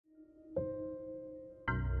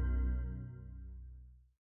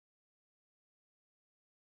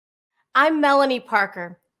I'm Melanie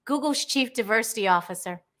Parker, Google's Chief Diversity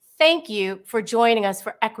Officer. Thank you for joining us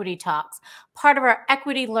for Equity Talks, part of our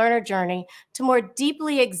equity learner journey to more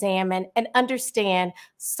deeply examine and understand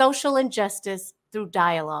social injustice through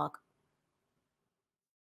dialogue.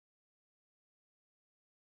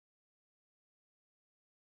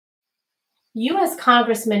 U.S.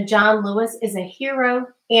 Congressman John Lewis is a hero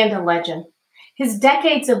and a legend. His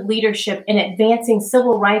decades of leadership in advancing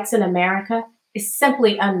civil rights in America is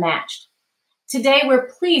simply unmatched. Today, we're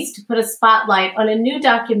pleased to put a spotlight on a new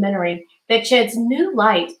documentary that sheds new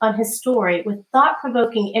light on his story with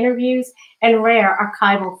thought-provoking interviews and rare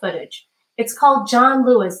archival footage. It's called John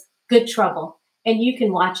Lewis, Good Trouble, and you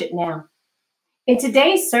can watch it now. In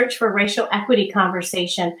today's Search for Racial Equity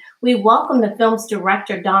conversation, we welcome the film's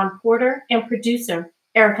director, Don Porter, and producer,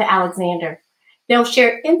 Erika Alexander. They'll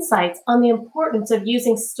share insights on the importance of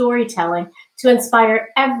using storytelling to inspire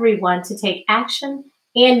everyone to take action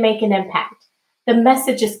and make an impact. The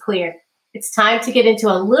message is clear. It's time to get into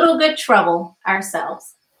a little good trouble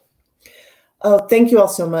ourselves. Oh, thank you all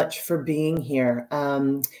so much for being here.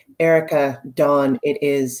 Erika, Dawn, it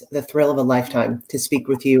is the thrill of a lifetime to speak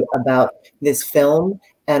with you about this film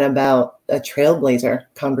and about a trailblazer,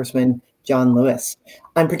 Congressman John Lewis.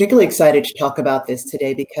 I'm particularly excited to talk about this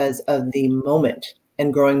today because of the moment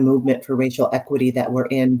and growing movement for racial equity that we're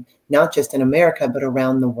in, not just in America, but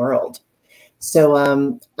around the world. So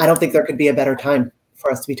I don't think there could be a better time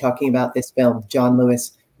for us to be talking about this film, John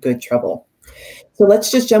Lewis, Good Trouble. So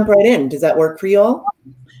let's just jump right in. Does that work for you all?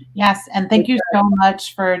 Yes, and thank you so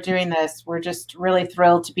much for doing this. We're just really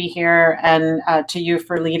thrilled to be here, and to you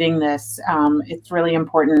for leading this. It's really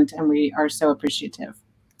important, and we are so appreciative.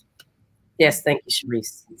 Yes, thank you,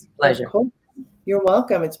 Sherice. It's a pleasure. Cool. You're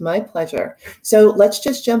welcome. It's my pleasure. So let's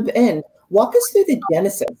just jump in. Walk us through the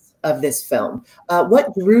genesis of this film.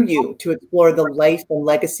 What drew you to explore the life and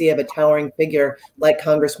legacy of a towering figure like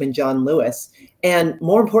Congressman John Lewis? And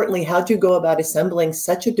more importantly, how'd you go about assembling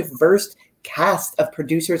such a diverse cast of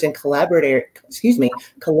producers and collaborators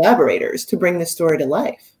to bring this story to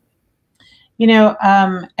life? You know,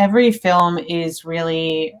 every film is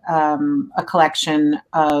really a collection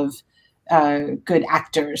of good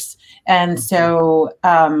actors. And so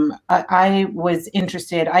I was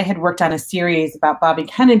interested. I had worked on a series about Bobby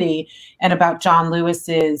Kennedy and about John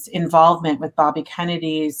Lewis's involvement with Bobby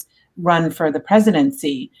Kennedy's run for the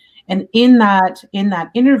presidency. And in that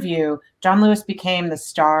interview, John Lewis became the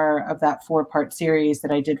star of that 4-part series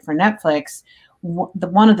that I did for Netflix.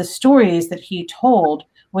 One of the stories that he told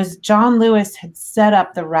was John Lewis had set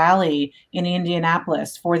up the rally in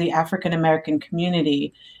Indianapolis for the African-American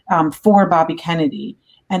community for Bobby Kennedy.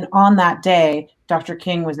 And on that day, Dr.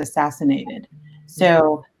 King was assassinated.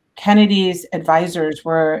 So Kennedy's advisors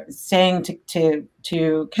were saying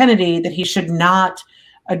to Kennedy that he should not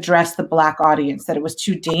address the Black audience, that it was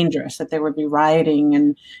too dangerous, that there would be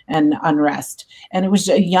rioting and unrest. And it was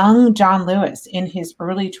a young John Lewis in his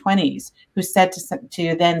early 20s who said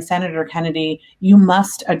to then Senator Kennedy, "You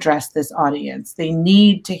must address this audience. They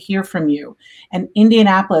need to hear from you." And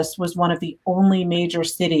Indianapolis was one of the only major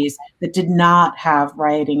cities that did not have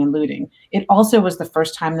rioting and looting. It also was the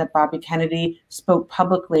first time that Bobby Kennedy spoke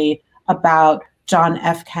publicly about John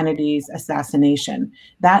F. Kennedy's assassination.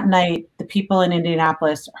 That night, the people in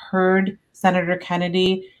Indianapolis heard Senator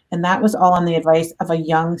Kennedy, and that was all on the advice of a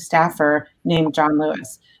young staffer named John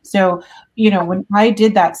Lewis. So, you know, when I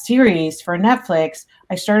did that series for Netflix,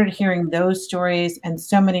 I started hearing those stories and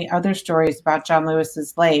so many other stories about John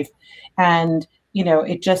Lewis's life. And, you know,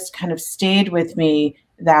 it just kind of stayed with me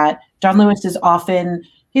that John Lewis is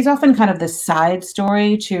he's often kind of the side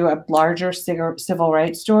story to a larger civil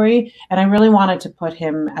rights story. And I really wanted to put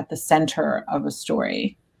him at the center of a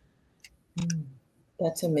story.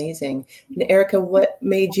 That's amazing. And Erika, what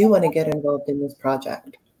made you want to get involved in this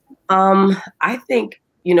project? I think,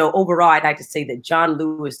 you know, overall, I'd like to say that John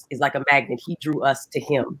Lewis is like a magnet. He drew us to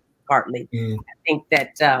him, partly. I think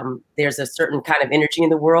that there's a certain kind of energy in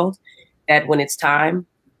the world that when it's time,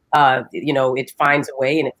 you know, it finds a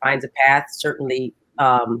way and it finds a path. Certainly,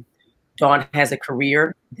 Dawn has a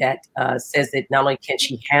career that says that not only can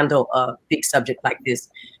she handle a big subject like this,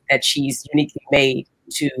 that she's uniquely made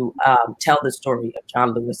to tell the story of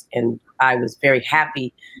John Lewis. And I was very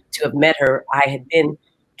happy to have met her. I had been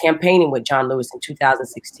campaigning with John Lewis in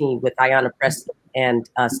 2016 with Ayanna Pressley and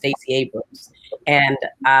Stacey Abrams. And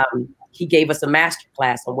he gave us a master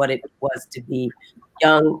class on what it was to be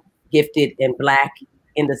young, gifted, and Black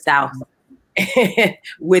in the South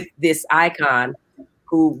with this icon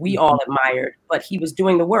who we all admired, but he was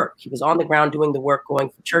doing the work. He was on the ground doing the work, going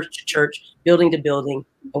from church to church, building to building,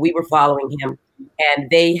 and we were following him. and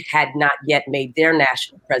they had not yet made their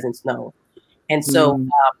national presence known. And so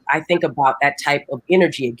I think about that type of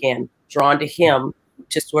energy again, drawn to him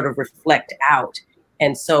to sort of reflect out.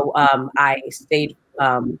 And so I stayed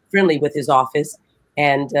friendly with his office,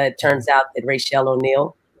 and it turns out that Rachel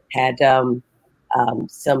O'Neill had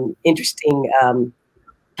some interesting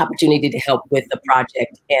opportunity to help with the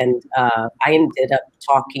project. And I ended up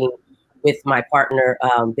talking with my partner,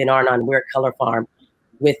 Ben Arnon, we're at Color Farm,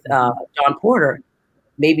 with Dawn Porter.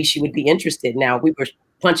 Maybe she would be interested. Now, we were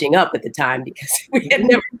punching up at the time because we had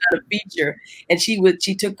never done a feature. And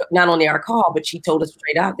she took not only our call, but she told us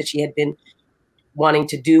straight out that she had been wanting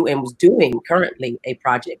to do and was doing currently a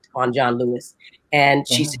project on John Lewis. And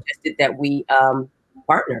she suggested that we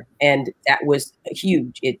partner. And that was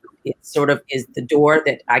huge. It sort of is the door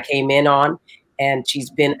that I came in on. And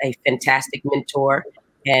she's been a fantastic mentor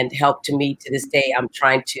and helped to me to this day. I'm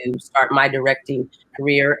trying to start my directing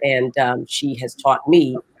career. And she has taught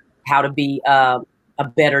me how to be a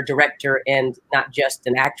better director and not just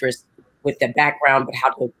an actress with that background, but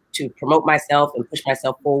how to promote myself and push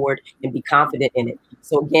myself forward and be confident in it.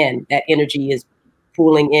 So again, that energy is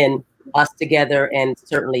pulling in us together. And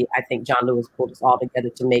certainly I think John Lewis pulled us all together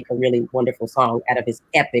to make a really wonderful song out of his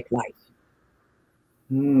epic life.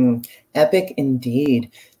 Epic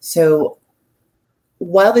indeed. So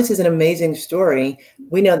while this is an amazing story,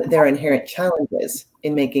 we know that there are inherent challenges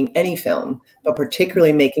in making any film, but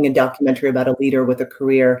particularly making a documentary about a leader with a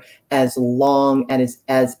career as long and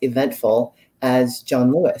as eventful as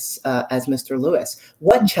John Lewis, as Mr. Lewis.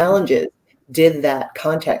 What challenges did that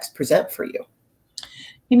context present for you?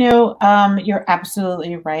 You know, you're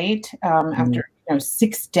absolutely right. After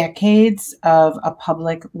 6 decades of a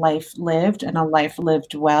public life lived and a life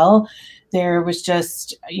lived well, there was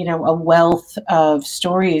just, a wealth of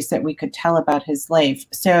stories that we could tell about his life.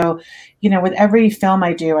 So, with every film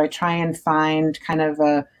I do, I try and find kind of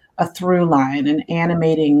a through line, an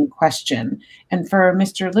animating question. And for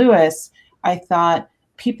Mr. Lewis, I thought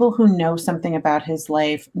people who know something about his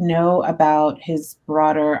life know about his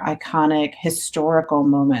broader, iconic, historical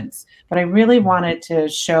moments. But I really wanted to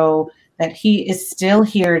show that he is still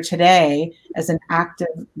here today as an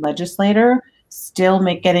active legislator, still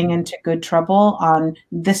getting into good trouble on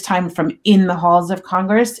this time from in the halls of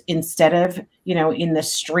Congress instead of, in the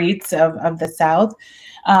streets of the South.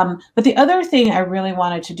 But the other thing I really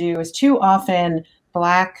wanted to do is too often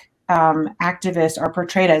Black activists are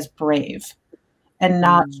portrayed as brave and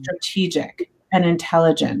not strategic and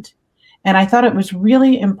intelligent. And I thought it was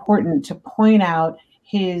really important to point out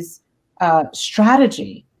his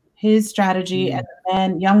strategy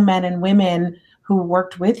and young men and women who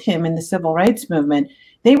worked with him in the civil rights movement.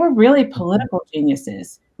 They were really political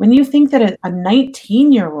geniuses. When you think that a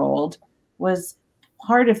 19-year-old was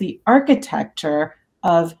part of the architecture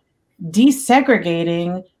of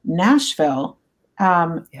desegregating Nashville,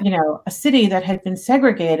 a city that had been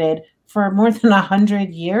segregated for more than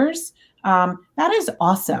 100 years, that is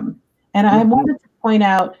awesome. And I wanted to point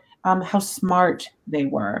out how smart they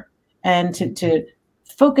were and to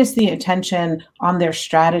focus the attention on their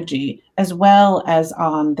strategy as well as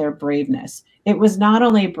on their braveness. It was not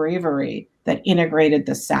only bravery that integrated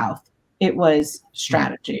the South, it was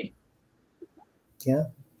strategy. Yeah,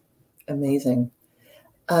 amazing.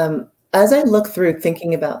 As I look through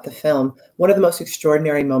thinking about the film, one of the most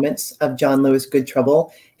extraordinary moments of John Lewis' Good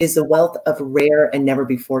Trouble is the wealth of rare and never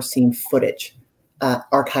before seen footage,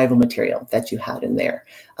 archival material that you had in there.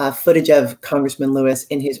 Footage of Congressman Lewis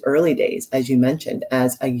in his early days, as you mentioned,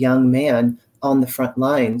 as a young man on the front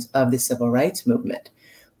lines of the civil rights movement.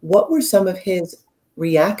 What were some of his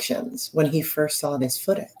reactions when he first saw this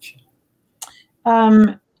footage?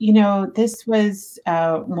 This was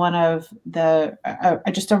one of the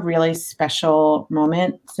just a really special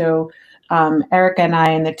moment. So Erika and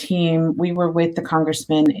I and the team, we were with the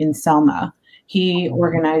congressman in Selma. He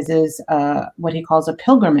organizes what he calls a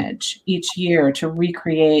pilgrimage each year to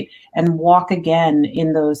recreate and walk again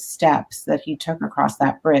in those steps that he took across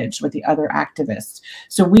that bridge with the other activists.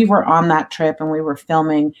 So we were on that trip and we were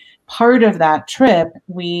filming. Part of that trip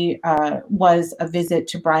was a visit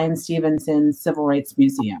to Bryan Stevenson's Civil Rights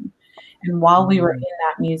Museum. And while we were in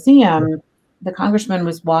that museum, the congressman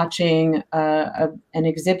was watching an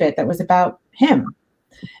exhibit that was about him.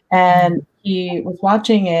 And he was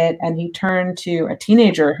watching it and he turned to a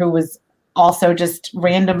teenager who was also just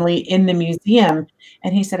randomly in the museum.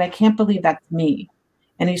 And he said, "I can't believe that's me."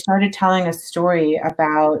 And he started telling a story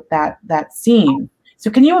about that scene. So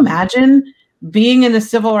can you imagine being in the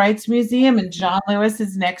Civil Rights Museum and John Lewis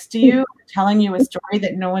is next to you telling you a story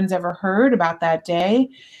that no one's ever heard about that day?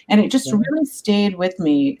 And it just really stayed with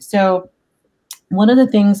me. So one of the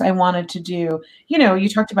things I wanted to do, you know, you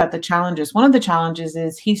talked about the challenges. One of the challenges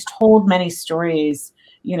is he's told many stories,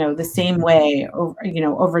 you know, the same way over, you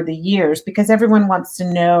know, over the years, because everyone wants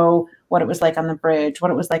to know what it was like on the bridge,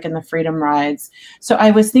 what it was like in the Freedom Rides. So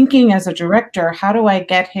I was thinking as a director, how do I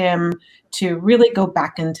get him to really go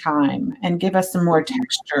back in time and give us some more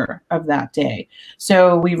texture of that day?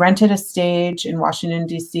 So we rented a stage in Washington,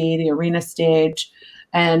 D.C., the Arena stage.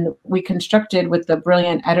 And we constructed, with the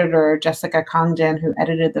brilliant editor, Jessica Congdon, who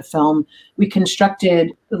edited the film, we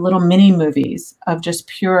constructed little mini movies of just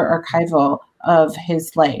pure archival of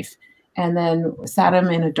his life. And then sat him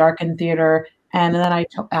in a darkened theater. And then I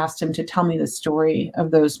asked him to tell me the story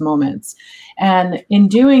of those moments. And in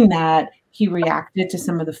doing that, he reacted to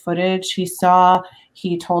some of the footage he saw.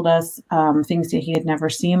 He told us things that he had never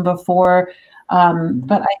seen before.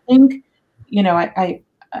 But I think, you know,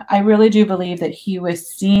 I really do believe that he was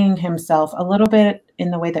seeing himself a little bit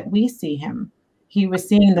in the way that we see him. He was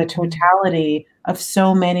seeing the totality of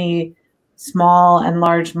so many small and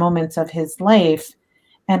large moments of his life.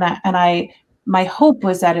 And my hope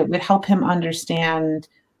was that it would help him understand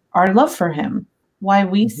our love for him, why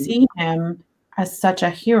we see him as such a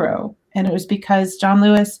hero. And it was because John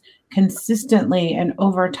Lewis consistently and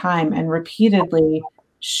over time and repeatedly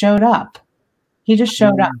showed up. He just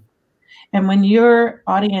showed up. And when your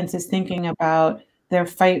audience is thinking about their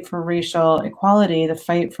fight for racial equality, the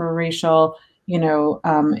fight for racial, you know,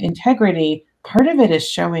 integrity, part of it is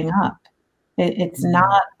showing up. It's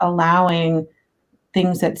not allowing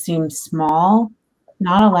things that seem small,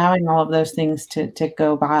 not allowing all of those things to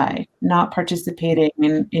go by, not participating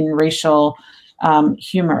in racial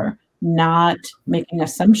humor, not making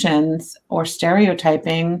assumptions or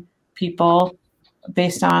stereotyping people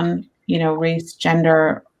based on, you know, race,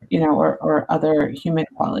 gender, you know, or other human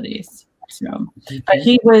qualities. So, but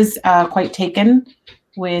he was quite taken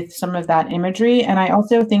with some of that imagery. And I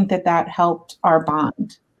also think that that helped our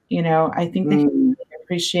bond. You know, I think that he really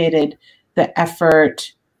appreciated the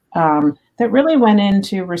effort that really went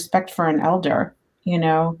into respect for an elder, you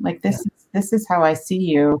know, like this is how I see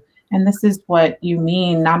you. And this is what you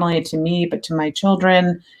mean, not only to me, but to my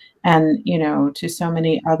children and, you know, to so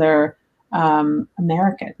many other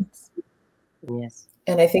Americans. Yes.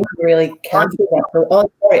 And I think really captured that.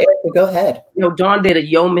 Oh, sorry, Erika, go ahead. You know, Don did a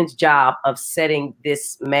yeoman's job of setting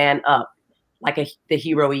this man up like the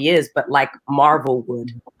hero he is, but like Marvel would,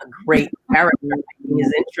 a great character in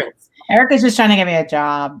his entrance. Erika's just trying to give me a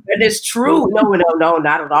job. That is true. No,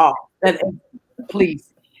 not at all.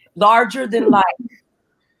 Please. Larger than life.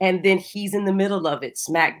 And then he's in the middle of it,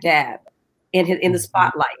 smack dab, in the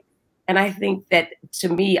spotlight. And I think that, to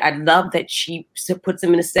me, I love that she puts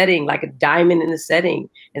him in a setting, like a diamond in a setting,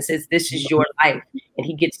 and says, this is your life. And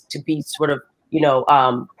he gets to be sort of, you know,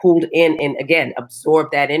 pulled in and, again,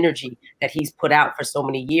 absorb that energy that he's put out for so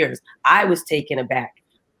many years. I was taken aback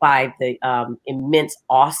by the immense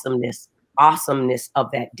awesomeness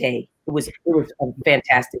of that day. It was a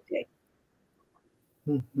fantastic day.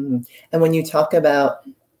 And when you talk about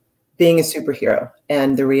being a superhero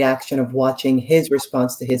and the reaction of watching his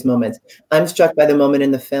response to his moments, I'm struck by the moment in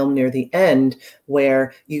the film near the end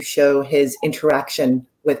where you show his interaction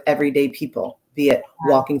with everyday people, be it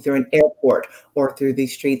walking through an airport or through the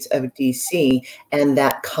streets of DC, and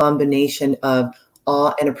that combination of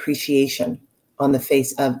awe and appreciation on the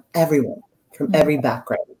face of everyone from every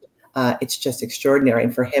background. It's just extraordinary.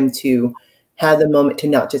 And for him to have the moment to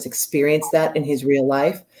not just experience that in his real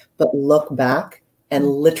life, but look back and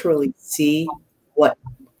literally see what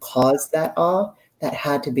caused that awe, that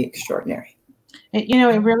had to be extraordinary. You know,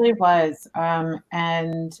 it really was.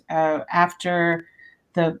 And after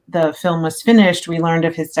the film was finished, we learned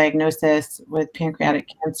of his diagnosis with pancreatic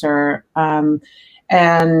cancer.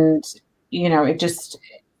 And, you know, it just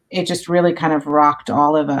really kind of rocked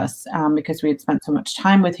all of us because we had spent so much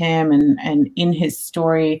time with him and in his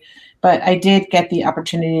story. But I did get the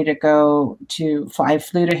opportunity to I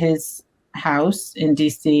flew to his house in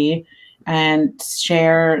DC and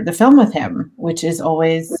share the film with him, which is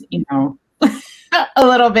always, you know, a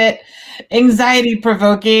little bit anxiety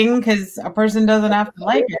provoking because a person doesn't have to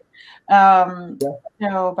like it.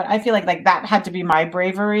 So, but I feel like that had to be my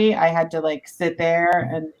bravery. I had to like sit there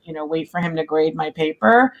and, you know, wait for him to grade my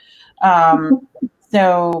paper.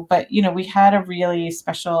 So, but, you know, we had a really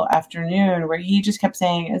special afternoon where he just kept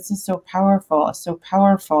saying, this is so powerful. It's so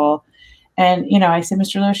powerful. And, you know, I said,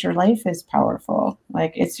 Mr. Lewis, your life is powerful.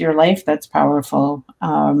 Like, it's your life that's powerful.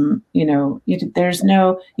 You know, you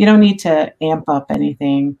don't need to amp up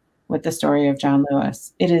anything with the story of John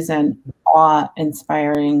Lewis. It is an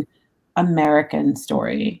awe-inspiring American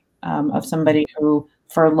story of somebody who,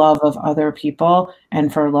 for love of other people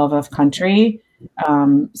and for love of country,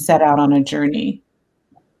 set out on a journey.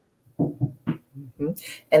 And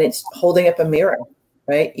it's holding up a mirror,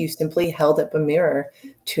 right? You simply held up a mirror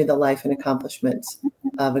to the life and accomplishments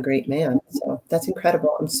of a great man. So that's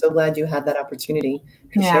incredible. I'm so glad you had that opportunity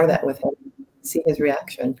to share that with him, see his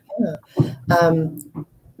reaction.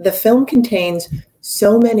 The film contains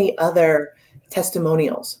so many other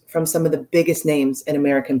testimonials from some of the biggest names in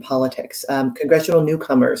American politics, congressional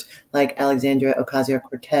newcomers like Alexandria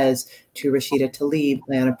Ocasio-Cortez to Rashida Tlaib,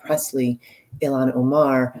 Ayanna Pressley, Ilhan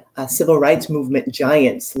Omar, civil rights movement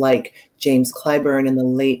giants like James Clyburn and the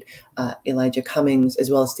late Elijah Cummings, as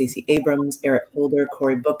well as Stacey Abrams, Eric Holder,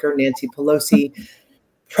 Cory Booker, Nancy Pelosi,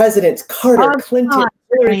 Presidents Carter, Clinton,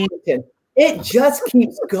 Hillary Clinton. It just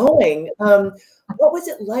keeps going. What was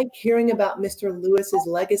it like hearing about Mr. Lewis's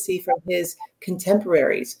legacy from his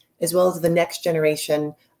contemporaries, as well as the next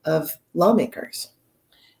generation of lawmakers?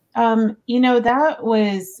 You know, that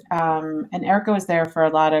was, and Erika was there for a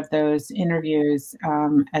lot of those interviews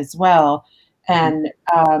as well. And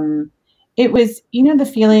it was, you know, the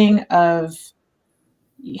feeling of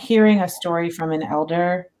hearing a story from an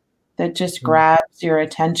elder that just grabs your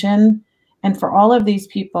attention. And for all of these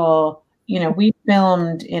people, you know, we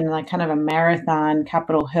filmed in like kind of a marathon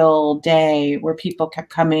Capitol Hill day where people kept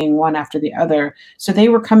coming one after the other. So they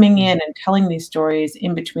were coming in and telling these stories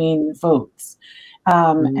in between votes.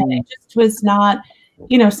 And it just was not,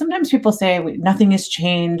 you know, sometimes people say nothing has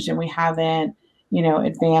changed and we haven't, you know,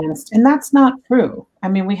 advanced. And that's not true. I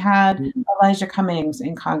mean, we had Elijah Cummings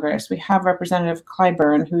in Congress. We have Representative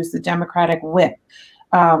Clyburn, who's the Democratic whip.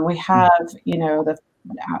 We have, you know, the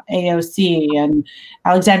AOC and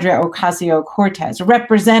Alexandria Ocasio-Cortez,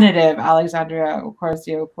 Representative Alexandria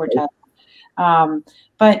Ocasio-Cortez.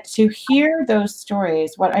 But to hear those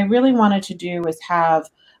stories, what I really wanted to do was have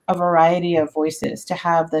a variety of voices, to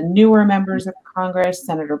have the newer members of Congress,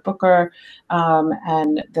 Senator Booker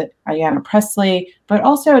and the Ayanna Pressley, but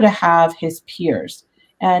also to have his peers.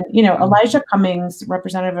 And, you know, Elijah Cummings,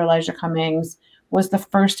 Representative Elijah Cummings, was the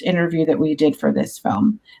first interview that we did for this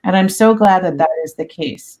film. And I'm so glad that that is the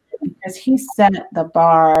case, because he set the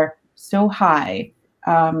bar so high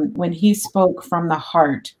when he spoke from the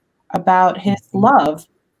heart about his love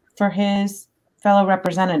for his fellow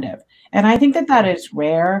representative. And I think that that is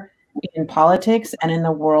rare in politics and in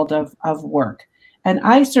the world of work. And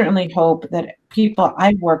I certainly hope that people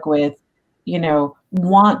I work with, you know,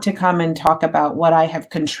 want to come and talk about what I have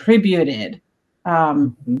contributed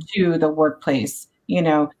to the workplace, you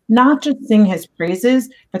know, not just sing his praises,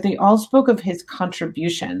 but they all spoke of his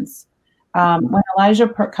contributions. When Elijah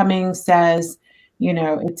Cummings says, you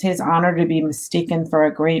know, it's his honor to be mistaken for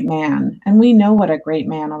a great man. And we know what a great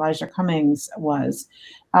man Elijah Cummings was.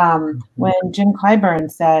 When Jim Clyburn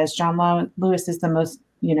says John Lewis is the most,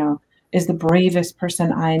 you know, is the bravest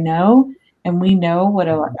person I know. And we know what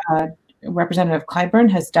a Representative Clyburn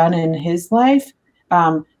has done in his life.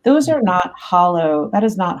 Those are not hollow. That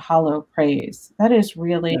is not hollow praise. That is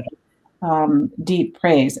really deep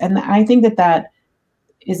praise. And I think that that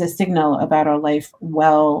is a signal about a life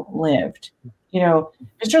well lived. You know,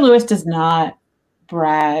 Mr. Lewis does not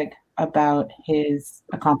brag about his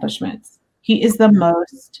accomplishments. He is the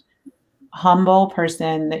most humble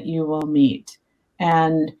person that you will meet.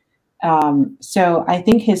 And so I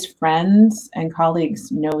think his friends and colleagues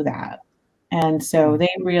know that. And so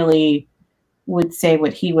they really would say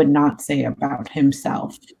what he would not say about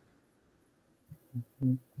himself.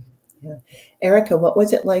 Yeah. Erika, what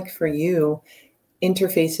was it like for you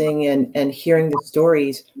interfacing and hearing the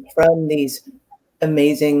stories from these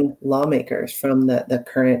amazing lawmakers from the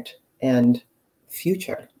current and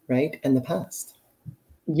future, right, and the past?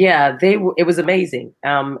 Yeah, it was amazing.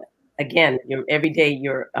 Again, every day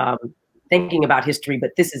you're thinking about history,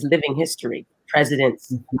 but this is living history.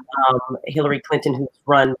 Presidents, Hillary Clinton, who had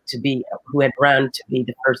run to be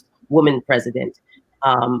the first woman president.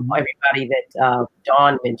 Everybody that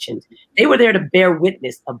Dawn mentioned, they were there to bear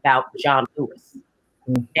witness about John Lewis.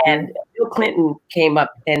 And Bill Clinton came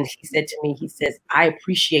up and he said to me, he says, I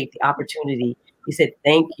appreciate the opportunity. He said,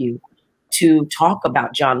 thank you to talk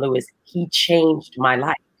about John Lewis. He changed my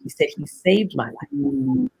life. He said, he saved my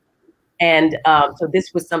life. And so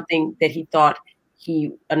this was something that he thought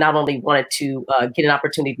he not only wanted to get an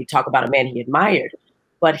opportunity to talk about a man he admired,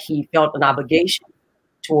 but he felt an obligation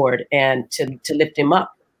toward and to lift him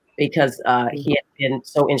up because he had been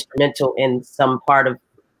so instrumental in some part of,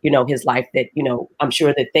 you know, his life that, you know, I'm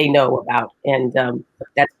sure that they know about. And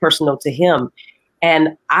that's personal to him.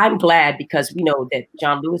 And I'm glad because we know that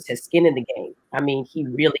John Lewis has skin in the game. I mean, he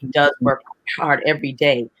really does work hard every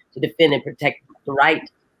day to defend and protect the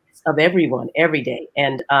rights of everyone every day.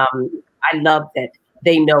 And I love that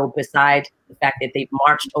they know, beside the fact that they've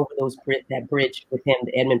marched over that bridge with him,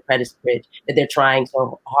 the Edmund Pettus Bridge, that they're trying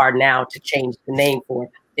so hard now to change the name for,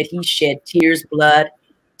 that he shed tears, blood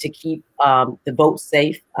to keep the boat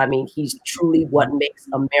safe. I mean, he's truly what makes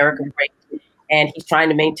America great. And he's trying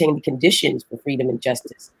to maintain the conditions for freedom and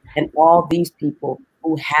justice. And all these people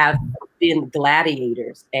who have been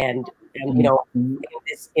gladiators and you know,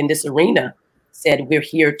 in this arena said, we're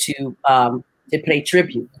here to pay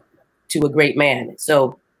tribute to a great man.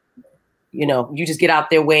 So, you know, you just get out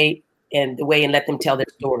their way and let them tell their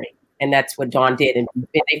story. And that's what Don did. And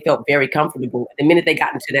they felt very comfortable. The minute they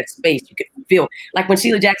got into that space, you could feel like when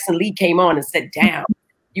Sheila Jackson Lee came on and sat down,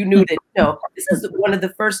 you knew that, you know, this is one of the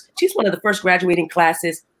first, she's one of the first graduating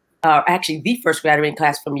classes, actually the first graduating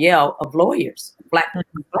class from Yale of lawyers, black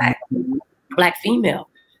female.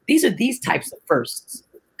 These are these types of firsts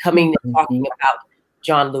coming and talking about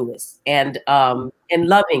John Lewis and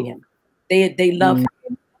loving him. They love him.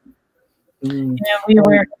 You know, we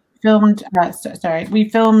were filmed. We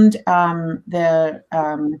filmed the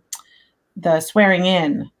swearing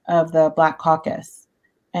in of the Black Caucus,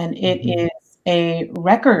 and it is a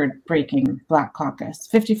record-breaking Black Caucus.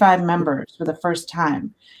 55 members for the first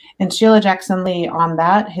time, and Sheila Jackson Lee on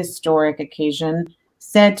that historic occasion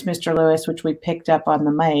said to Mr. Lewis, which we picked up on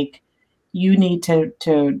the mic, you need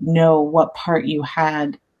to know what part you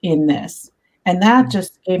had in this. And that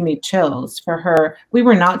just gave me chills for her. We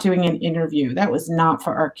were not doing an interview. That was not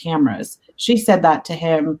for our cameras. She said that to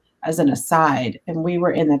him as an aside, and we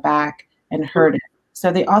were in the back and heard it.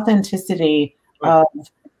 So the authenticity of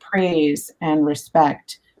praise and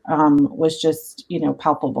respect was just, you know,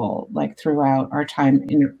 palpable, like throughout our time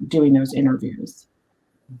in doing those interviews.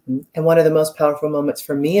 And one of the most powerful moments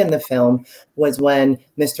for me in the film was when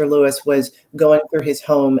Mr. Lewis was going through his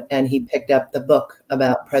home and he picked up the book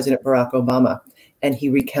about President Barack Obama. And he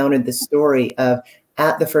recounted the story of,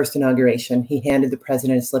 at the first inauguration, he handed the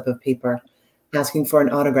president a slip of paper asking for an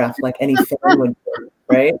autograph like any fan would do,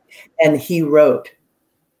 right? And he wrote,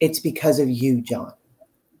 "It's because of you, John."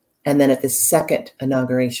 And then at the second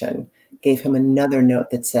inauguration, gave him another note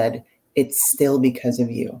that said, "It's still because of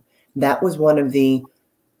you." That was one of the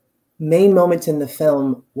main moments in the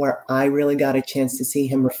film where I really got a chance to see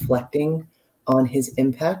him reflecting on his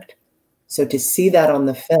impact. So to see that on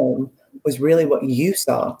the film was really what you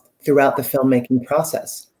saw throughout the filmmaking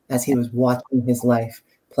process as he was watching his life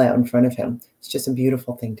play out in front of him. It's just a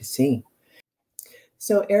beautiful thing to see.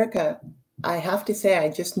 So Erika, I have to say, I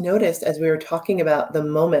just noticed as we were talking about the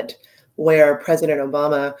moment where President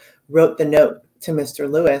Obama wrote the note to Mr.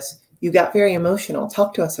 Lewis, you got very emotional.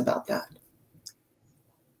 Talk to us about that.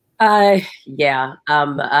 Yeah.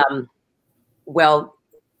 Well,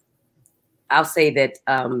 I'll say that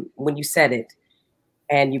when you said it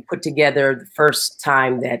and you put together the first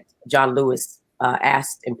time that John Lewis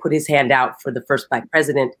asked and put his hand out for the first Black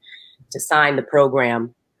president to sign the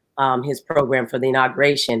program, his program for the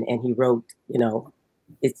inauguration, and he wrote, you know,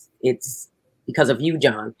 it's because of you,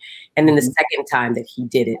 John. And then the second time that he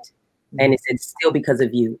did it, and it said, still because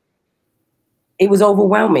of you. It was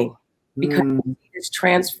overwhelming. Because this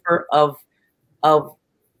transfer of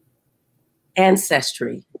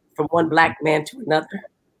ancestry from one Black man to another.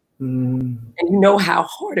 And you know how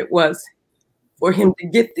hard it was for him to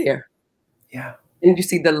get there. Yeah. And you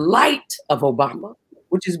see the light of Obama,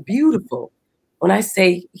 which is beautiful. When I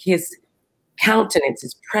say his countenance,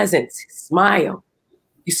 his presence, his smile,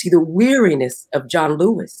 you see the weariness of John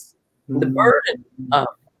Lewis, the burden of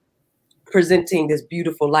presenting this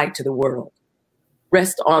beautiful light to the world.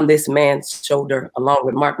 Rest on this man's shoulder, along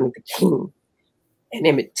with Martin Luther King and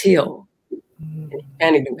Emmett Till and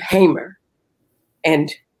Fannie Lou Hamer and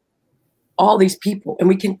all these people. And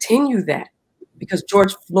we continue that because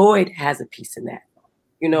George Floyd has a piece in that.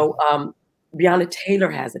 You know, Breonna Taylor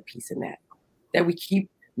has a piece in that, that we keep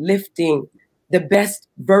lifting the best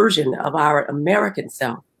version of our American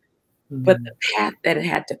self. But the path that it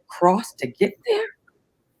had to cross to get there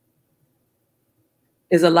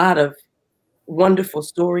is a lot of wonderful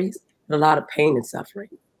stories, and a lot of pain and suffering.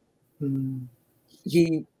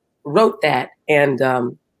 He wrote that and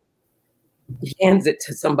he hands it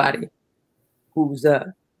to somebody who's,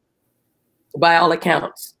 by all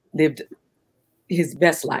accounts, lived his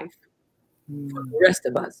best life for the rest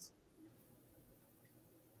of us.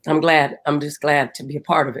 I'm just glad to be a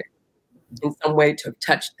part of it in some way, to have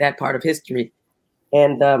touched that part of history.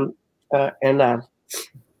 And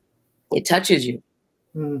it touches you.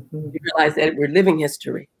 You realize that we're living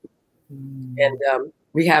history, and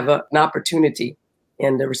we have an opportunity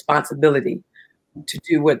and a responsibility to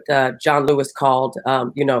do what John Lewis called,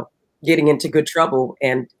 you know, getting into good trouble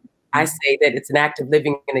and I say that it's an act of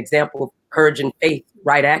living an example of courage and faith,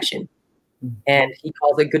 right action. And he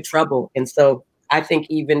calls it good trouble. And so I think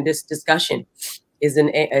even this discussion is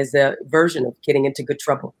a version of getting into good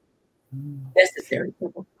trouble, necessary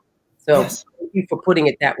trouble. So Yes. thank you for putting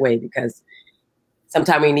it that way, because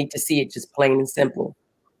sometimes we need to see it just plain and simple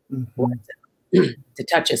to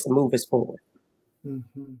touch us and move us forward.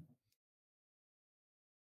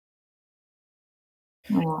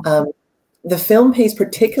 The film pays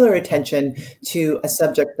particular attention to a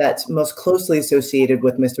subject that's most closely associated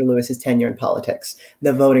with Mr. Lewis's tenure in politics,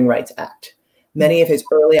 the Voting Rights Act. Many of his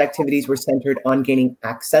early activities were centered on gaining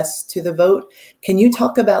access to the vote. Can you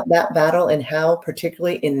talk about that battle and how,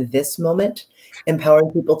 particularly in this moment, empowering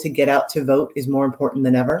people to get out to vote is more important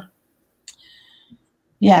than ever?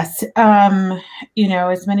 Yes. You know,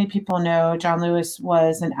 as many people know, John Lewis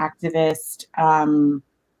was an activist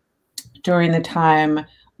during the time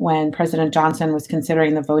when President Johnson was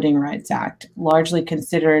considering the Voting Rights Act, largely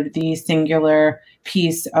considered the singular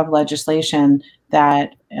piece of legislation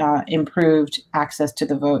that improved access to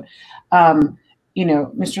the vote. You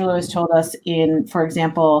know, Mr. Lewis told us for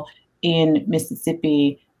example, in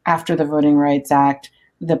Mississippi, after the Voting Rights Act,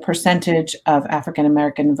 the percentage of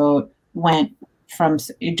African-American vote went from,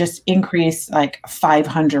 it just increased like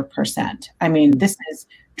 500%. I mean, this is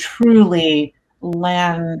truly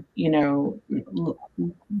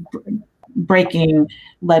breaking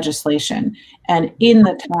legislation. And in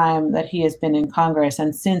the time that he has been in Congress,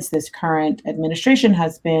 and since this current administration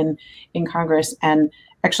has been in Congress, and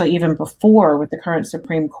actually even before with the current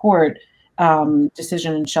Supreme Court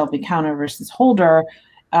decision in Shelby County versus Holder,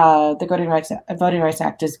 the Voting Rights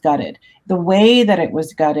Act is gutted. The way that it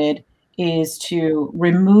was gutted is to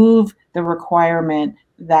remove the requirement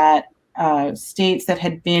that states that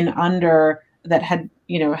had been had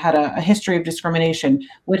a history of discrimination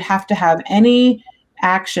would have to have any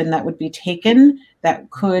action that would be taken that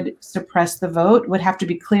could suppress the vote would have to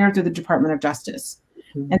be cleared through the Department of Justice.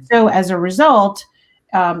 And so as a result,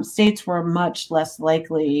 states were much less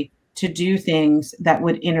likely to do things that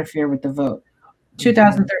would interfere with the vote.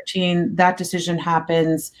 2013, that decision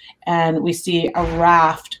happens, and we see a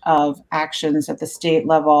raft of actions at the state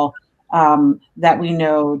level that we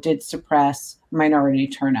know did suppress minority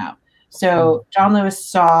turnout. So John Lewis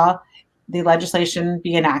saw the legislation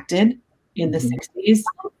be enacted in the 60s.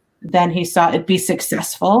 Then he saw it be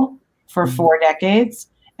successful for 4 decades,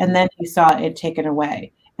 and then he saw it taken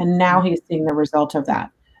away. And now he's seeing the result of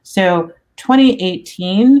that. So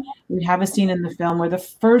 2018, we have a scene in the film where the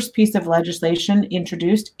first piece of legislation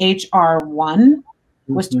introduced, H.R. 1,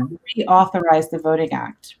 was to reauthorize the Voting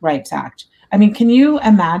Rights Act. I mean, can you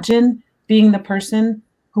imagine being the person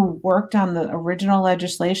who worked on the original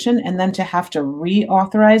legislation and then to have to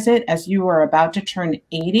reauthorize it as you were about to turn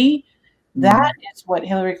 80? That is what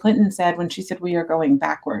Hillary Clinton said when she said we are going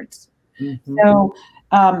backwards. So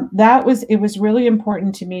it was really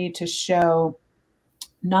important to me to show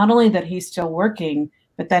not only that he's still working,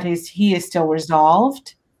 but that he is still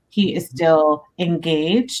resolved, he is still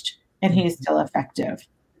engaged, and he is still effective.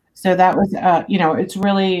 So that was, it's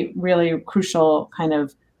really, really crucial kind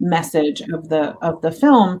of message of the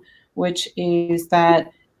film, which is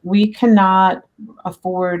that we cannot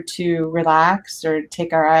afford to relax or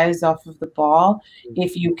take our eyes off of the ball.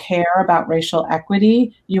 If you care about racial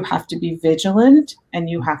equity, you have to be vigilant and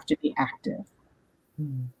you have to be active.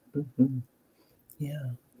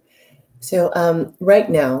 Yeah. So right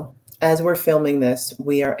now, as we're filming this,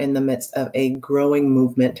 we are in the midst of a growing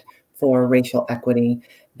movement for racial equity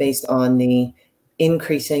based on the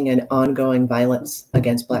increasing and ongoing violence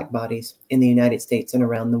against Black bodies in the United States and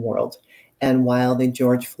around the world. And while the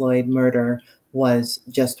George Floyd murder was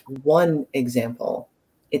just one example,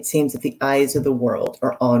 it seems that the eyes of the world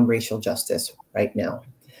are on racial justice right now.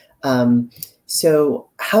 So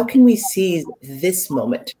how can we see this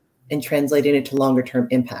moment and translate it into longer term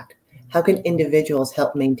impact? How can individuals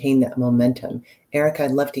help maintain that momentum? Erika,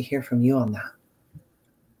 I'd love to hear from you on that.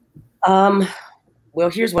 Well,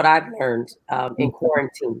 here's what I've learned in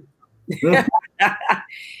quarantine,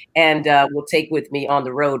 and will take with me on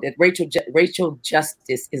the road. That racial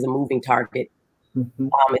justice is a moving target.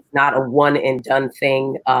 It's not a one and done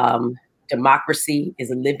thing. Democracy is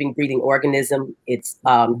a living, breathing organism. It's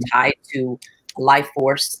tied to a life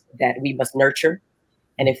force that we must nurture.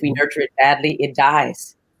 And if we nurture it badly, it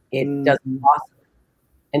dies. It doesn't blossom.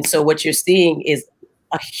 And so what you're seeing is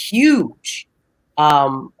a huge,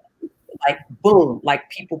 like boom, like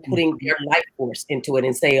people putting their life force into it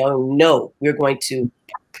and say, oh no, we're going to,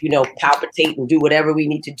 palpitate and do whatever we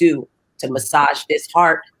need to do to massage this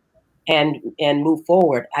heart and move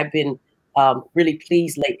forward. I've been really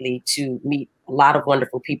pleased lately to meet a lot of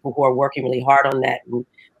wonderful people who are working really hard on that. And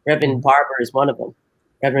Reverend Barber is one of them.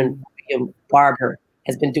 Reverend William Barber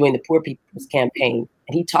has been doing the Poor People's Campaign,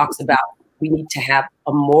 and he talks about we need to have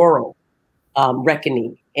a moral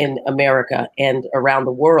reckoning in America and around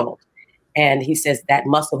the world. And he says that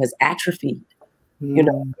muscle has atrophied. You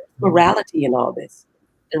know, morality in all this.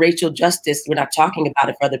 The racial justice, we're not talking about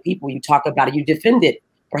it for other people. You talk about it, you defend it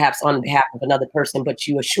perhaps on behalf of another person, but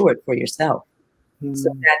you assure it for yourself.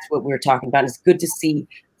 So that's what we're talking about. It's good to see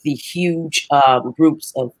the huge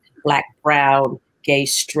groups of Black, brown, gay,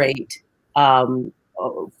 straight, Southern,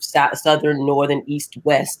 Northern, East,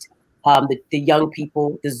 West, the young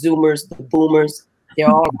people, the Zoomers, the Boomers,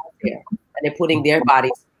 they're all out there, and they're putting their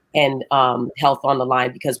bodies and health on the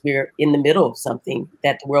line, because we're in the middle of something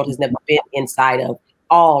that the world has never been inside of,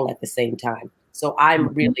 all at the same time. So I'm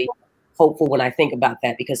really hopeful when I think about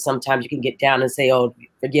that, because sometimes you can get down and say, oh,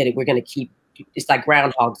 forget it, we're going to keep, it's like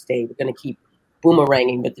Groundhog's Day, we're going to keep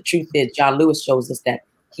boomeranging. But the truth is, John Lewis shows us that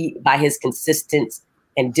he, by his consistent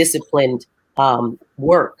and disciplined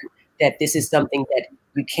work, that this is something that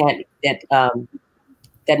you can't, that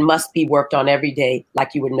must be worked on every day,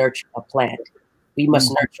 like you would nurture a plant. We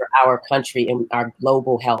must nurture our country and our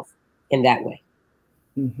global health in that way.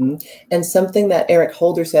 And something that Eric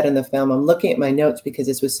Holder said in the film, I'm looking at my notes because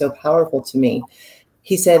this was so powerful to me.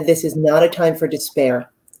 He said, this is not a time for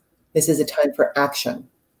despair. This is a time for action.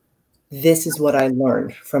 This is what I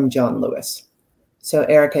learned from John Lewis. So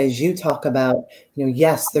Erika, as you talk about,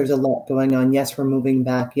 yes, there's a lot going on. Yes, we're moving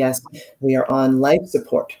back. Yes, we are on life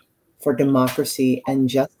support for democracy and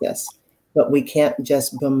justice. But we can't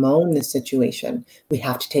just bemoan the situation. We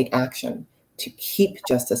have to take action to keep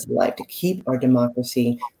justice alive, to keep our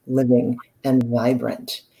democracy living and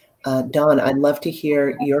vibrant. Dawn, I'd love to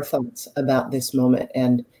hear your thoughts about this moment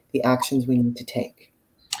and the actions we need to take.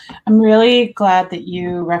 I'm really glad that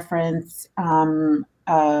you reference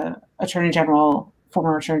Attorney General,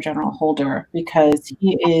 former Attorney General Holder, because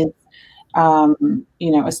he is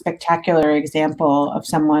a spectacular example of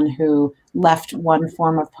someone who left one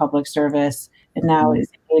form of public service and now is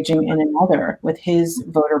engaging in another with his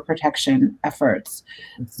voter protection efforts.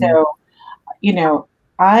 So,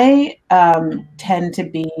 I tend to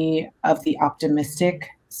be of the optimistic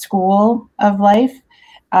school of life,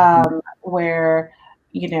 where,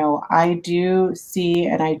 I do see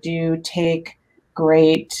and I do take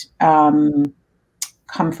great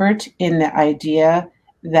comfort in the idea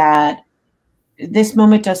that this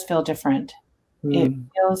moment does feel different. It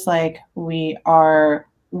feels like we are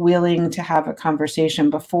willing to have a conversation.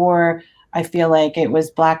 Before, I feel like it was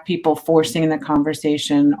Black people forcing the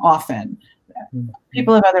conversation often.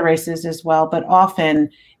 People of other races as well, but often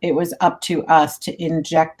it was up to us to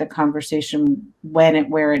inject the conversation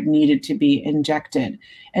where it needed to be injected.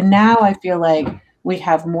 And now I feel like we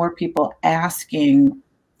have more people asking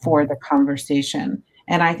for the conversation.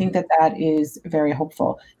 And I think that that is very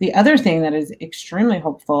hopeful. The other thing that is extremely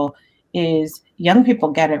hopeful is young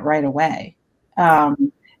people get it right away.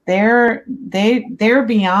 They're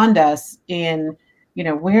beyond us in,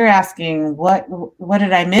 we're asking what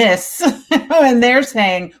did I miss? And they're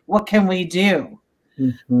saying, what can we do?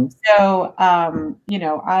 So,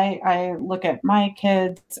 I look at my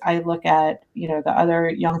kids, I look at, the other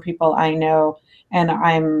young people I know, and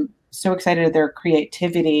I'm so excited at their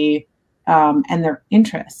creativity and their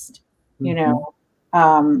interest.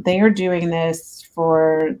 They are doing this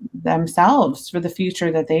for themselves, for the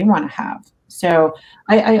future that they want to have. So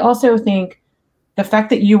I also think the fact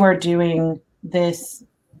that you are doing this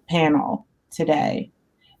panel today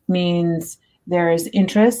means there is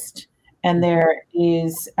interest and there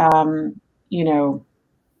is,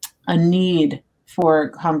 a need for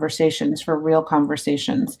conversations, for real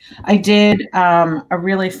conversations. I did a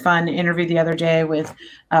really fun interview the other day with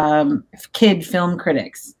kid film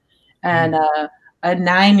critics, and a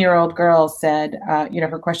 9-year-old girl said,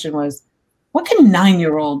 her question was, what can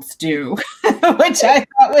 9-year-olds do? Which I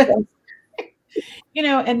thought was,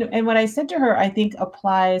 and what I said to her, I think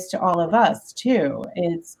applies to all of us too.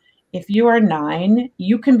 It's, if you are 9,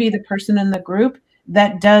 you can be the person in the group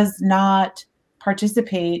that does not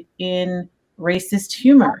participate in racist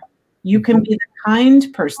humor. You can be the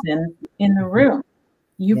kind person in the room.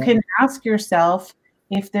 You can ask yourself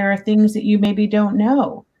if there are things that you maybe don't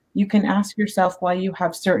know. You can ask yourself why you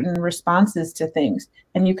have certain responses to things,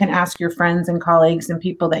 and you can ask your friends and colleagues and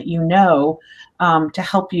people that you know to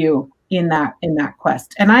help you in that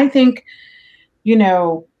quest. And I think,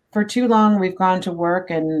 for too long we've gone to work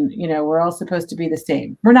and we're all supposed to be the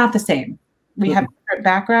same. We're not the same. We have different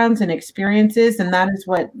backgrounds and experiences, and that is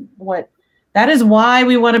that is why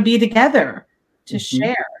we want to be together, to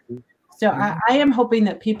share. So I am hoping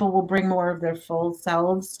that people will bring more of their full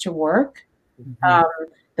selves to work,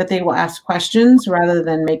 that they will ask questions rather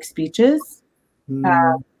than make speeches,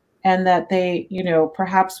 and that they,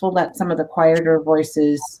 perhaps will let some of the quieter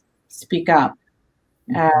voices speak up,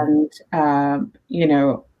 and,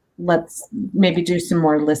 let's maybe do some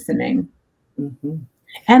more listening.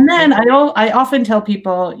 And then I often tell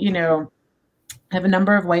people, I have a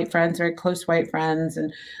number of white friends, very close white friends,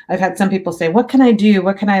 and I've had some people say, "What can I do?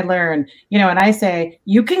 What can I learn?" And I say,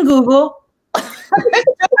 "You can Google." Just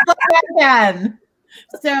like I can.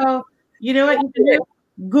 So, you know what you can do?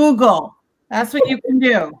 Google. That's what you can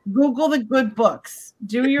do. Google the good books.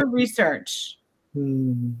 Do your research.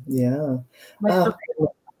 Yeah.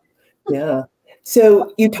 Yeah.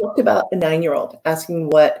 So you talked about a 9-year-old asking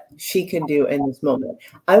what she can do in this moment.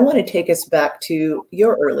 I want to take us back to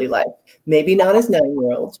your early life, maybe not as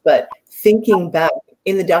 9-year-olds, but thinking back.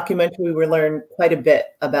 In the documentary, we learned quite a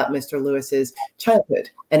bit about Mr. Lewis's childhood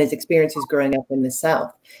and his experiences growing up in the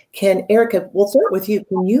South. Erika, we'll start with you.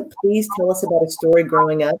 Can you please tell us about a story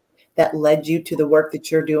growing up that led you to the work that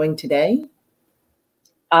you're doing today?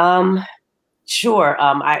 Sure.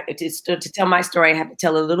 To tell my story, I have to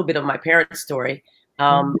tell a little bit of my parents' story.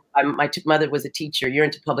 My mother was a teacher. You're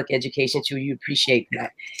into public education too. You appreciate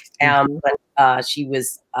that. But she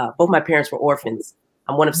was, both my parents were orphans.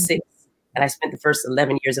 I'm one of 6. And I spent the first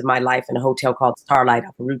 11 years of my life in a hotel called Starlight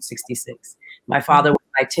off of Route 66. My father was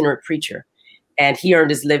an itinerant preacher, and he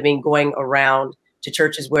earned his living going around to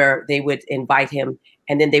churches where they would invite him,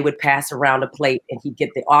 and then they would pass around a plate, and he'd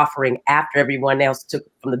get the offering after everyone else took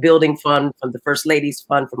from the building fund, from the First Lady's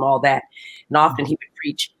fund, from all that. And often he would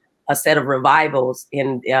preach a set of revivals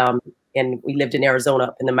and we lived in Arizona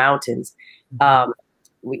up in the mountains.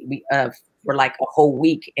 We for like a whole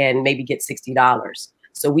week and maybe get $60.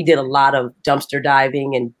 So we did a lot of dumpster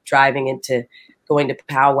diving and going to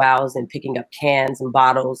powwows and picking up cans and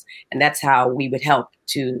bottles. And that's how we would help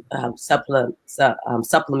to supplement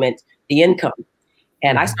the income.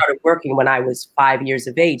 And I started working when I was 5 years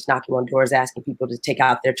of age, knocking on doors, asking people to take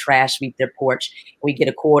out their trash, sweep their porch. We get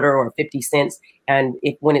a quarter or 50 cents. And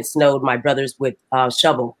when it snowed, my brothers would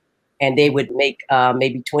shovel, and they would make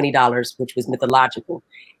maybe $20, which was mythological.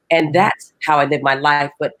 And that's how I lived my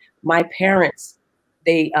life. But my parents,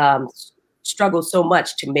 they struggled so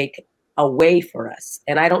much to make a way for us.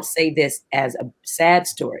 And I don't say this as a sad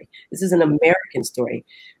story. This is an American story.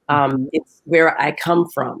 It's where I come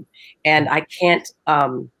from. And I can't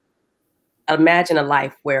imagine a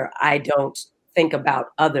life where I don't think about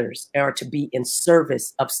others or to be in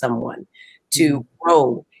service of someone, to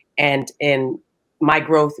grow. And my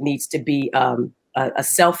growth needs to be a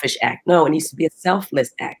selfish act. No, it needs to be a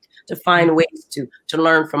selfless act, to find ways to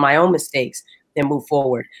learn from my own mistakes and move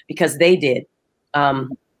forward, because they did.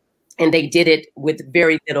 And they did it with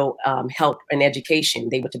very little help and education.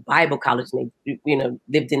 They went to Bible college and they,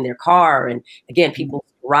 lived in their car and again, people's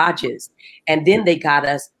garages. And then they got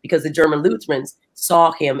us because the German Lutherans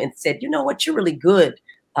saw him and said, "You know what, you're really good,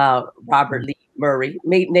 Robert Lee Murray,"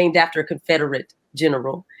 named after a Confederate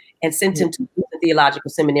general, and sent him to the Theological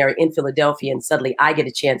Seminary in Philadelphia. And suddenly I get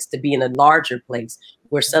a chance to be in a larger place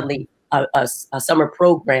where suddenly a summer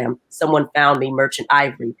program, someone found me, Merchant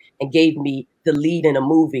Ivory, and gave me the lead in a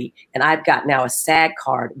movie. And I've got now a SAG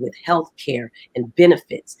card with health care and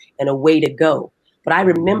benefits and a way to go. But I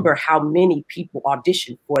remember how many people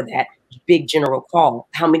auditioned for that big general call,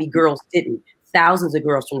 how many girls didn't. Thousands of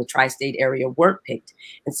girls from the tri-state area weren't picked.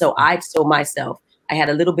 And so I told myself, I had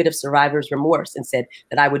a little bit of survivor's remorse and said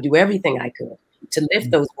that I would do everything I could to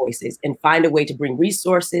lift those voices and find a way to bring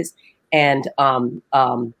resources and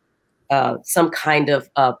some kind of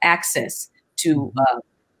access to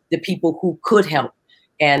the people who could help.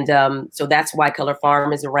 And so that's why Color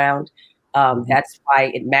Farm is around. That's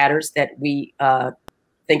why it matters that we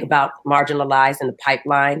think about marginalized in the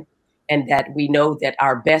pipeline, and that we know that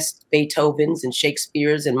our best Beethovens and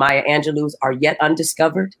Shakespeare's and Maya Angelou's are yet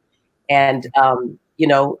undiscovered. And,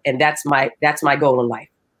 and that's my goal in life.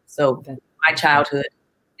 So my childhood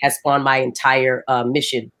has spawned my entire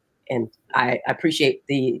mission. And I appreciate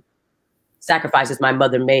the sacrifices my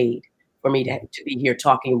mother made for me to be here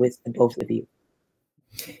talking with both of you.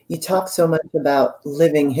 You talk so much about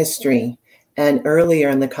living history. And earlier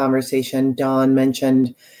in the conversation, Dawn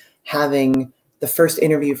mentioned having the first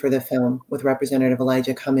interview for the film with Representative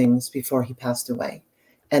Elijah Cummings before he passed away.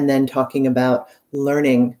 And then talking about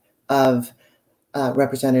learning of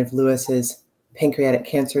Representative Lewis's pancreatic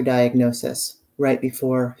cancer diagnosis right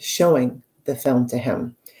before showing the film to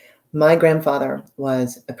him. My grandfather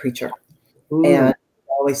was a preacher. Ooh. And I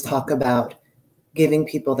always talk about giving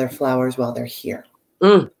people their flowers while they're here.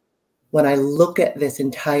 when I look at this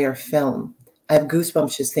entire film, I have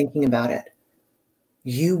goosebumps just thinking about it.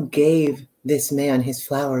 You gave this man his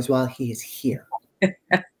flowers while he is here.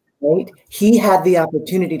 Right? He had the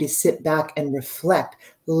opportunity to sit back and reflect,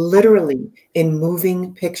 literally in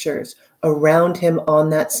moving pictures around him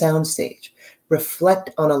on that soundstage.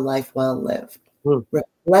 Reflect on a life well lived.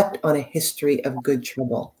 Reflect on a history of good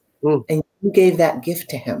trouble. And you gave that gift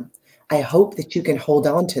to him. I hope that you can hold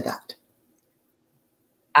on to that.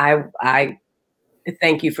 I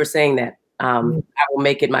thank you for saying that. I will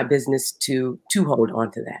make it my business to hold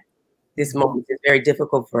on to that. This moment is very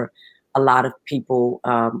difficult for a lot of people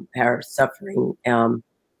who are suffering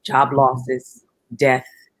job losses, death,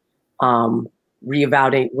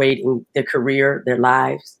 reevaluating their career, their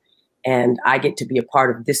lives. And I get to be a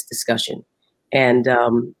part of this discussion. And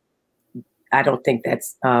I don't think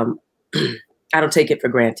that's, I don't take it for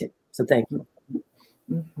granted. So thank you.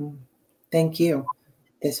 Thank you.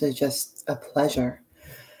 This was just a pleasure.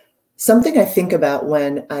 Something I think about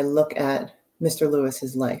when I look at Mr.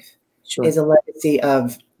 Lewis's life is a legacy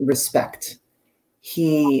of respect.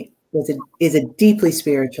 He is a deeply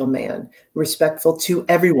spiritual man, respectful to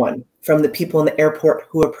everyone, from the people in the airport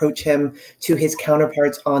who approach him to his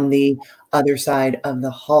counterparts on the other side of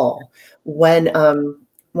the hall. When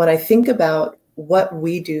I think about what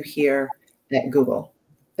we do here at Google,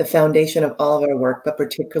 the foundation of all of our work, but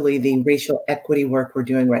particularly the racial equity work we're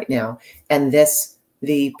doing right now, and this,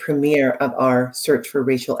 the premiere of our Search for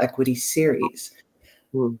Racial Equity series.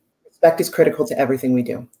 Respect is critical to everything we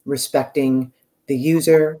do. Respecting the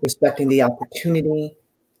user, respecting the opportunity,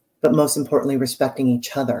 but most importantly, respecting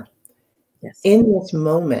each other. Yes. In this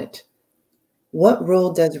moment, what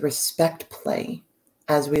role does respect play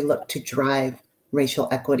as we look to drive racial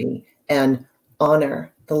equity and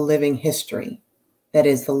honor the living history that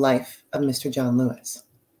is the life of Mr. John Lewis?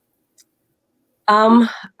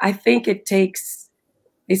 I think it takes,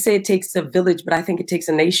 they say it takes a village, but I think it takes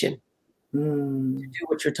a nation to do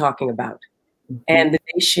what you're talking about. And the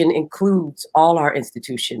nation includes all our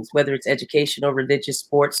institutions, whether it's educational, religious,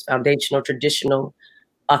 sports, foundational, traditional,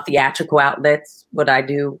 theatrical outlets, what I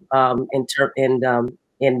do in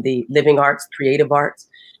the living arts, creative arts.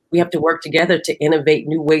 We have to work together to innovate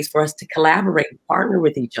new ways for us to collaborate, partner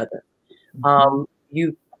with each other.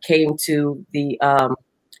 You came to the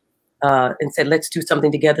and said, let's do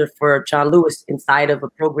something together for John Lewis inside of a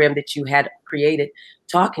program that you had created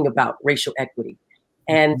talking about racial equity.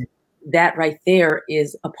 And that right there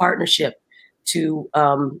is a partnership to,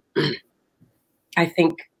 I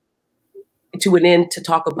think, to an end to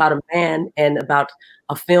talk about a man and about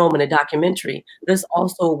a film and a documentary. There's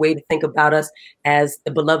also a way to think about us as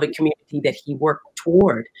the beloved community that he worked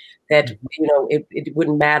toward, that, you know, it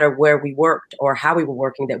wouldn't matter where we worked or how we were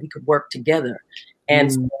working, that we could work together.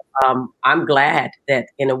 And so, I'm glad that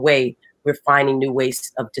in a way we're finding new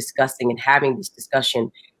ways of discussing and having this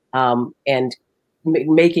discussion and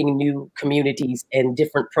making new communities and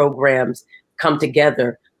different programs come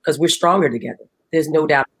together, because we're stronger together. There's no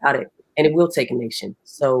doubt about it. And it will take a nation.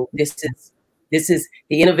 So this is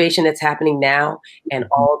the innovation that's happening now, and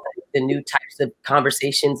all the new types of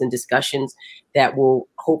conversations and discussions that will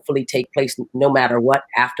hopefully take place no matter what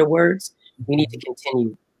afterwards. We need to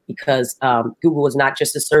continue, because Google is not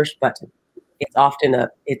just a search button. It's often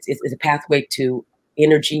it's a pathway to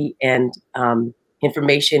energy and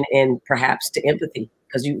information, and perhaps to empathy,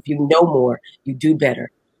 because if you know more, you do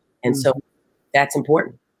better. And so that's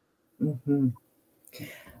important.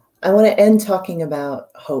 I want to end talking about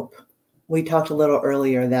hope. We talked a little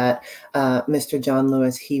earlier that Mr. John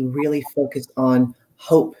Lewis, he really focused on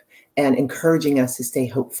hope and encouraging us to stay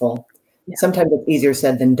hopeful. Yeah. Sometimes it's easier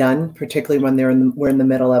said than done, particularly when we're in the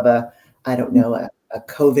middle of a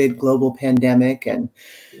COVID global pandemic and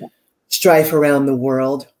strife around the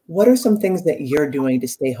world. What are some things that you're doing to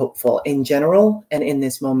stay hopeful in general and in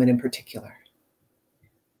this moment in particular?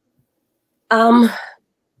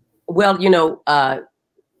 Well, you know, I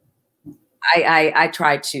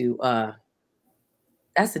try to,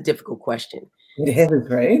 that's a difficult question. It is,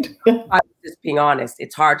 right? I'm just being honest.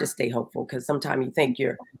 It's hard to stay hopeful, because sometimes you think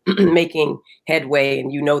you're making headway,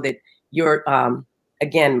 and you know that you're,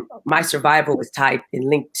 again, my survival is tied and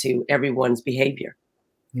linked to everyone's behavior,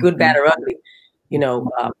 good, bad, or ugly. You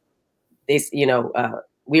know,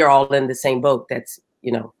 we are all in the same boat. That's,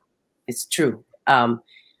 you know, it's true.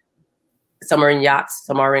 Some are in yachts,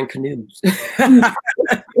 some are in canoes. You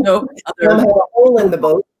know, some have a hole in the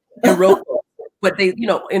boat. But they, you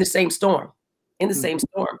know, in the same storm,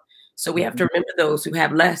 So we have to remember those who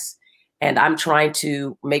have less. And I'm trying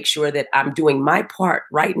to make sure that I'm doing my part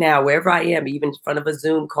right now, wherever I am, even in front of a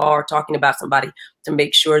Zoom call or talking about somebody, to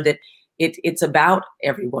make sure that it's about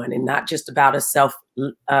everyone and not just about a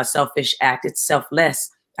selfish act. It's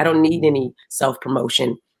selfless. I don't need any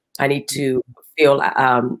self-promotion. I need to feel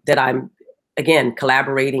that I'm, again,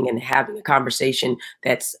 collaborating and having a conversation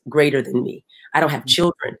that's greater than me. I don't have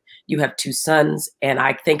children. You have 2 sons, and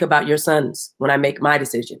I think about your sons when I make my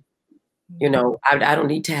decision. You know, I don't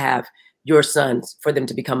need to have your sons for them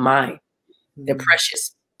to become mine. They're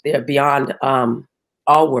precious. They're beyond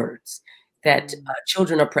all words. That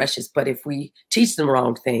children are precious, but if we teach them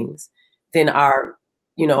wrong things, then our,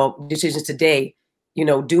 you know, decisions today, you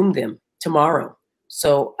know, doom them tomorrow.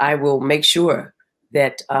 So I will make sure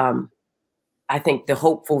that I think the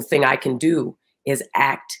hopeful thing I can do is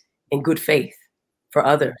act in good faith for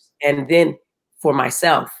others. And then for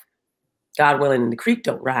myself, God willing, and the creek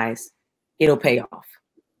don't rise, it'll pay off.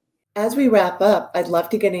 As we wrap up, I'd love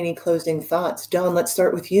to get any closing thoughts. Dawn, let's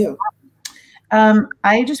start with you.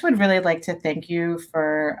 I just would really like to thank you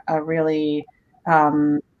for a really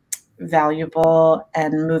valuable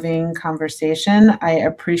and moving conversation. I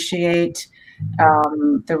appreciate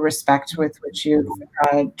the respect with which you've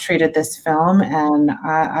treated this film, and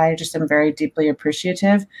I just am very deeply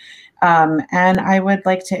appreciative. And I would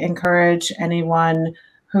like to encourage anyone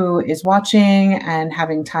who is watching and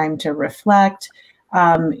having time to reflect,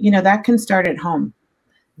 you know, that can start at home.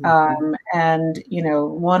 And, you know,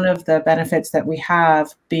 one of the benefits that we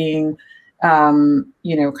have being,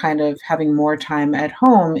 you know, kind of having more time at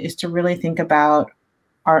home is to really think about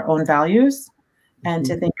our own values and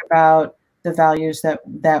to think about the values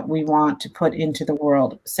that we want to put into the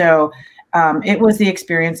world. So it was the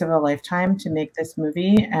experience of a lifetime to make this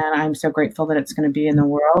movie, and I'm so grateful that it's going to be in the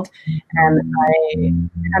world. And I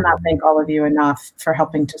cannot thank all of you enough for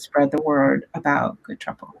helping to spread the word about Good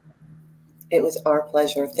Trouble. It was our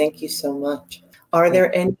pleasure. Thank you so much. Are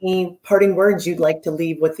there any parting words you'd like to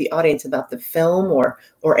leave with the audience about the film or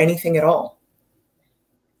anything at all?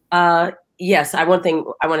 Yes, I want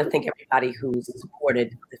to thank everybody who's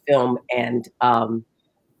supported the film and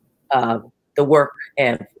the work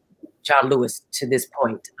of John Lewis to this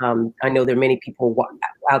point. I know there are many people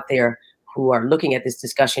out there who are looking at this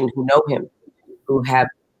discussion who know him, who have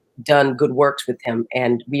done good works with him,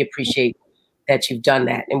 and we appreciate that you've done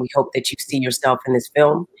that, and we hope that you see yourself in this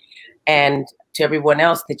film. And to everyone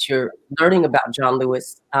else, that you're learning about John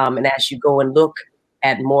Lewis, and as you go and look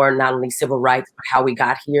at more, not only civil rights, but how we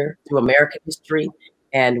got here through American history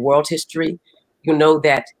and world history, you know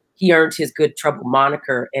that he earned his Good Trouble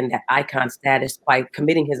moniker and that icon status by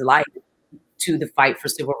committing his life to the fight for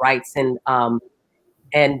civil rights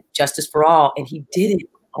and justice for all. And he did it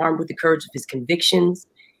armed with the courage of his convictions,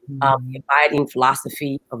 the abiding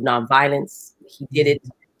philosophy of nonviolence. He did it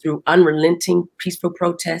through unrelenting peaceful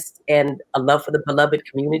protests and a love for the beloved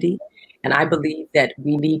community. And I believe that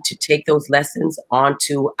we need to take those lessons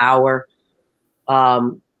onto our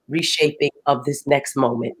reshaping of this next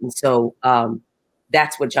moment. And so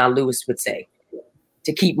that's what John Lewis would say,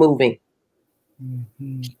 to keep moving.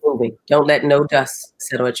 Keep moving. Don't let no dust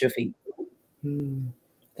settle at your feet.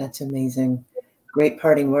 That's amazing. Great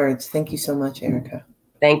parting words. Thank you so much, Erika.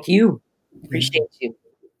 Thank you. Appreciate you.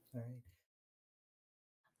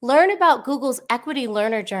 Learn about Google's Equity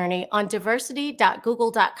Learner Journey on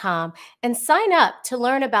diversity.google.com and sign up to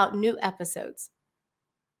learn about new episodes.